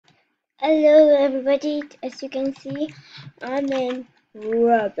Hello everybody, as you can see, I'm in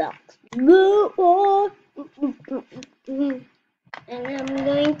Roblox. And I'm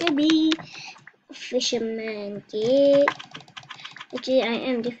going to be Fisherman Kit. Actually, I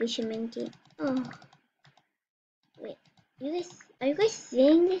am the Fisherman Kit. Oh, wait, are you guys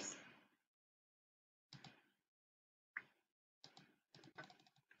seeing this?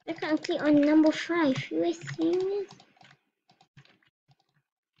 I can't click on number 5. You guys seeing this?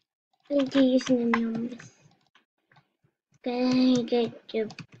 I need to use the numbers. Can I get the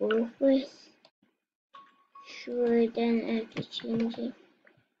both first? Sure, then I have to change it.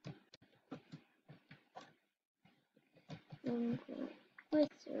 Okay.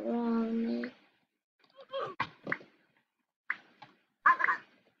 What's wrong, man?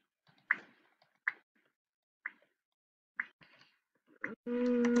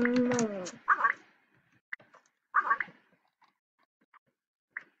 No.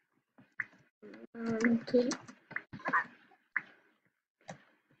 Okay.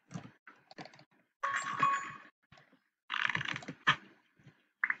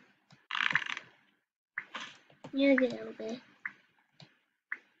 You get over.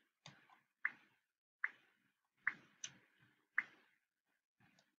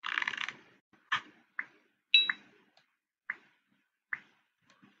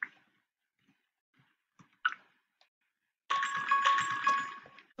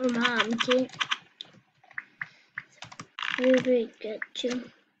 Oh, mom, kid. Very good too.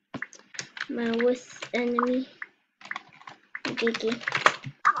 My worst enemy. Gigi.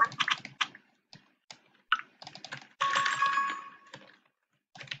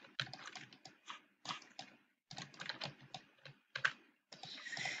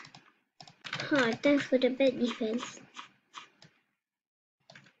 Oh, thanks for the bad defense.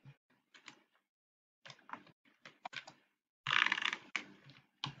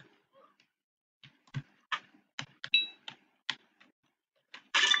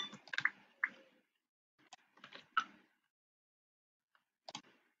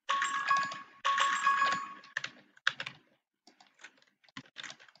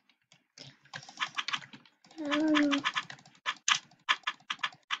 Um,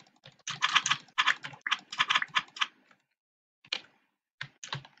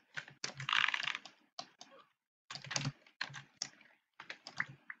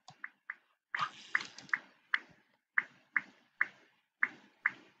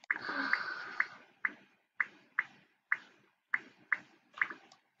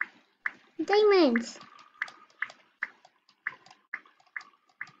 Diamonds.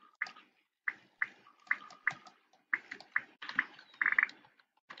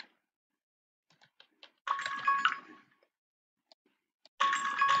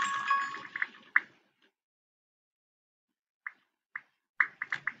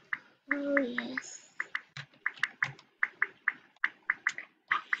 Oh yes.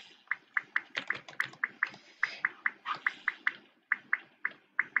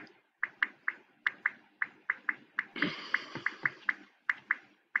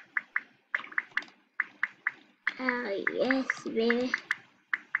 Oh yes, baby.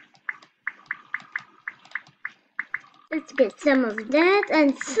 Let's get some of that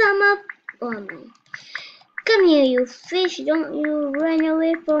and some of. Oh my. Come here, you fish. Don't you run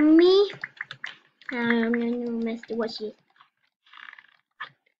away from me. I'm gonna mess the watch it.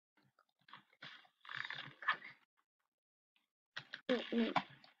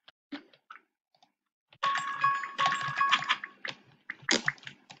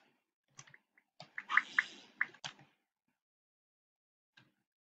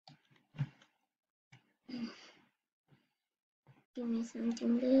 Give me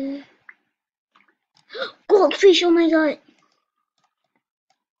something there. Goldfish, oh my god.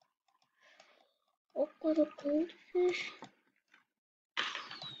 Oh, got a goldfish.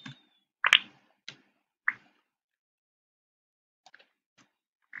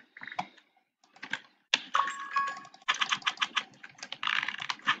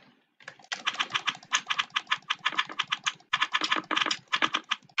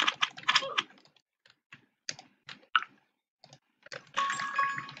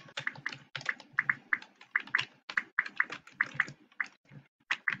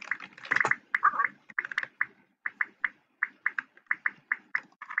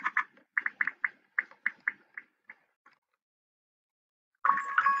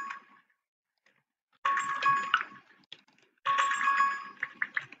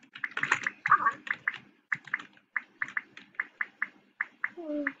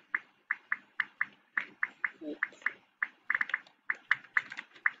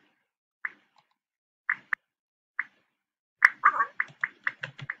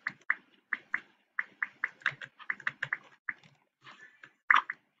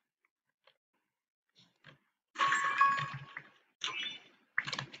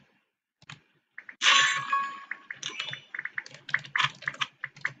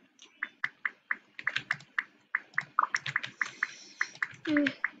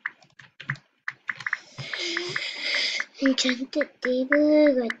 Enchanted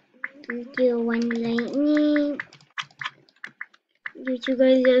table, got tier 1 lightning. Did you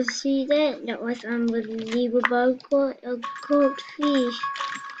guys just see that? That was unbelievable. Got a goldfish.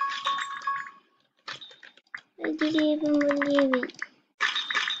 I didn't even believe it.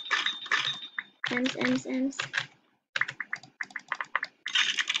 Ams.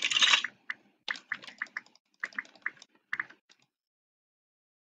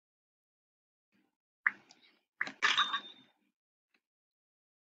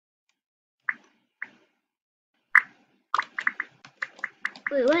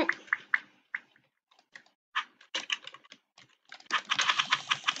 Wait, what?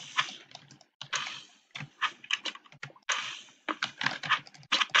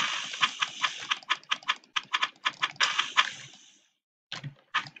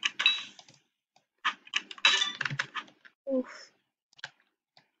 Oof.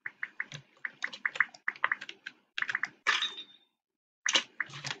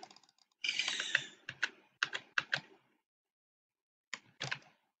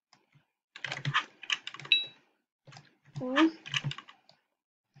 Oh.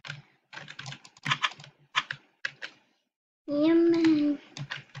 Yeah, man.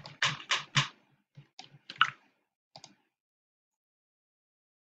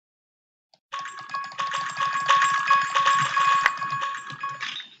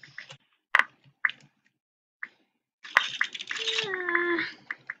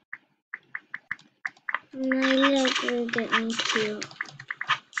 My leg will get me killed.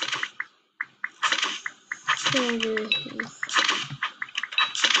 So please.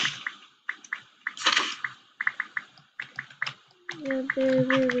 Your baby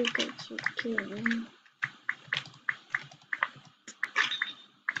will get you killed.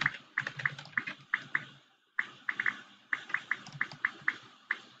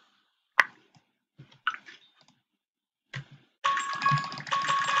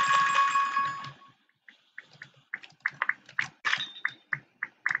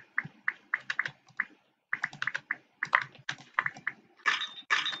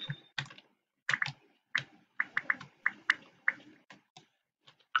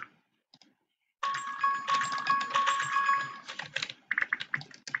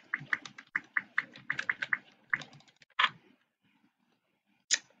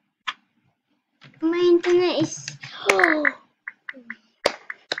 My internet is. Oh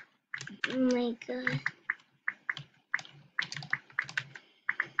my god.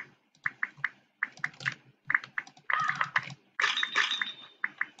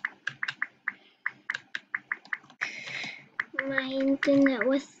 My internet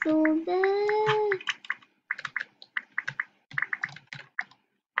was so bad.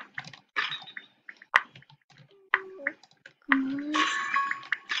 Come on.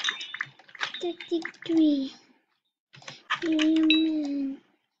 33. Yeah, man.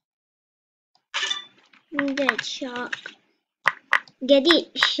 That shark. Get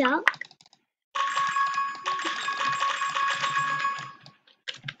it, shark?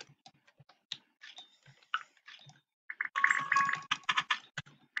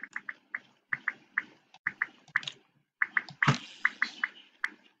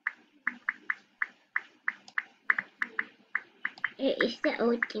 Is that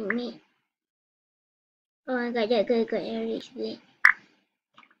ultimate? Oh, I got that guy got a rich blade.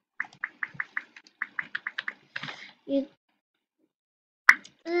 You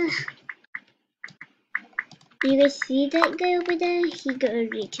guys see that guy over there? He got a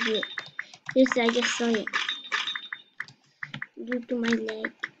rich blade. Yes, I just saw it. Due to my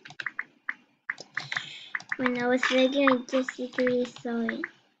leg. When I was lagging, I just literally saw it.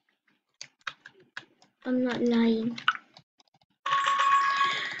 I'm not lying.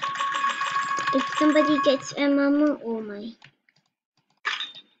 If somebody gets a mama, oh my.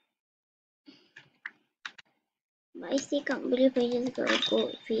 But I still can't believe I just got a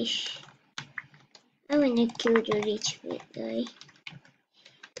goldfish. I wanna kill the rich blade guy.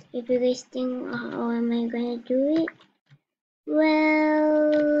 If you guys think, how am I gonna do it?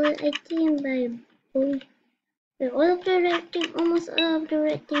 Well, I think by both. All of the red team, almost all of the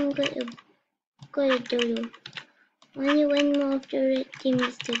red team got a dodo. Only one more of the red team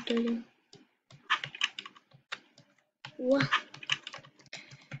is the dodo. Wow.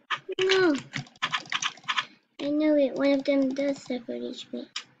 No. I know it. One of them does have a rich blade.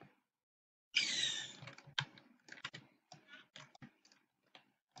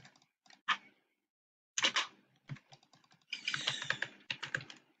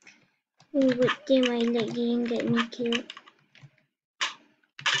 Good thing my leg didn't get me killed.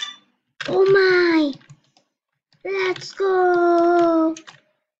 Oh my! Let's Let's go.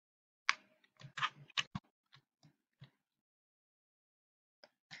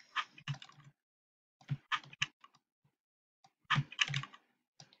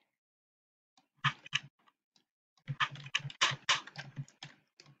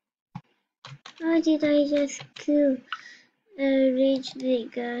 How did I just kill a rich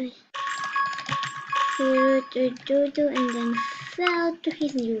big guy? He wrote a dodo and then fell to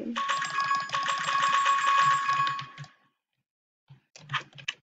his doom.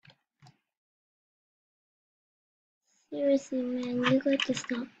 Seriously, man, you got to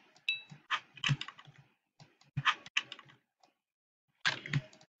stop.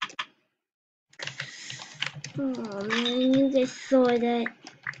 Oh man, you guys saw that.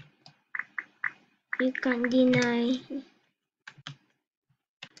 You can't deny.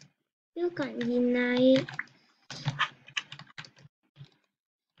 You can't deny it.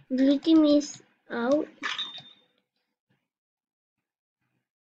 Blue team is out.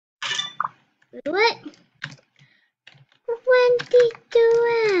 What?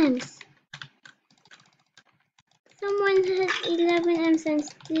 22 amps. Someone has 11 amps and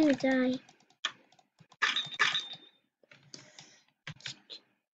still die.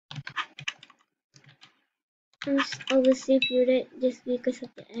 I'm obviously furious just because of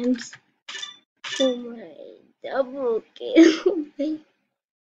the amps. Oh my, double kill.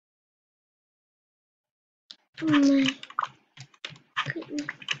 Oh my goodness.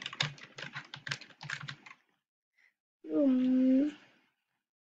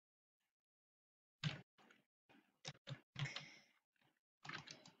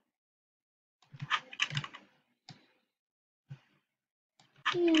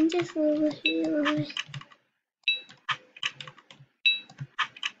 Yeah, I'm just over here.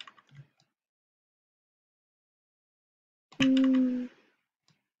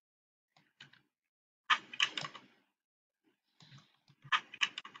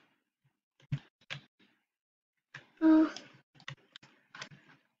 Oh.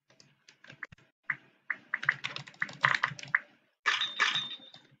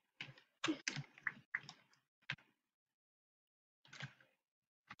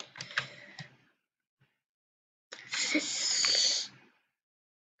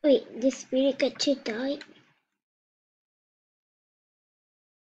 Wait, the spirit got to die?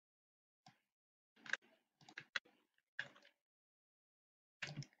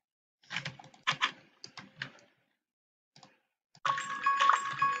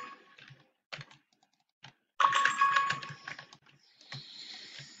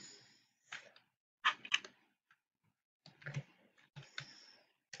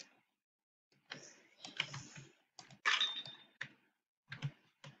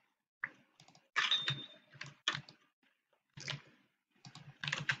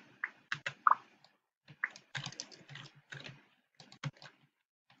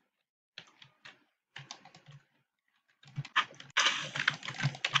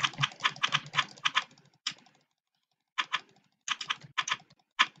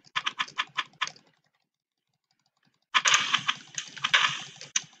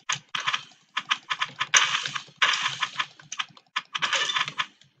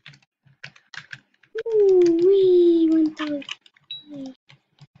 Ooh, wee, 1,000.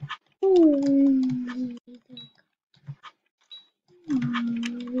 Holy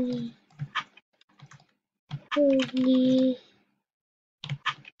holy, holy.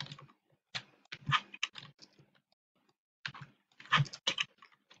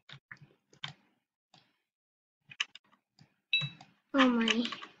 Oh my,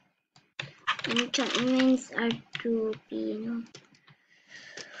 enchantments are too OP,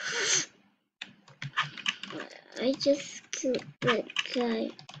 I just killed that guy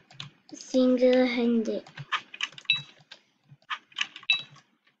single-handed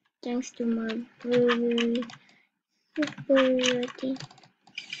thanks to my bravery. Superiority.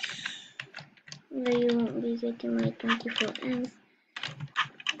 But you won't be getting my 24 amps.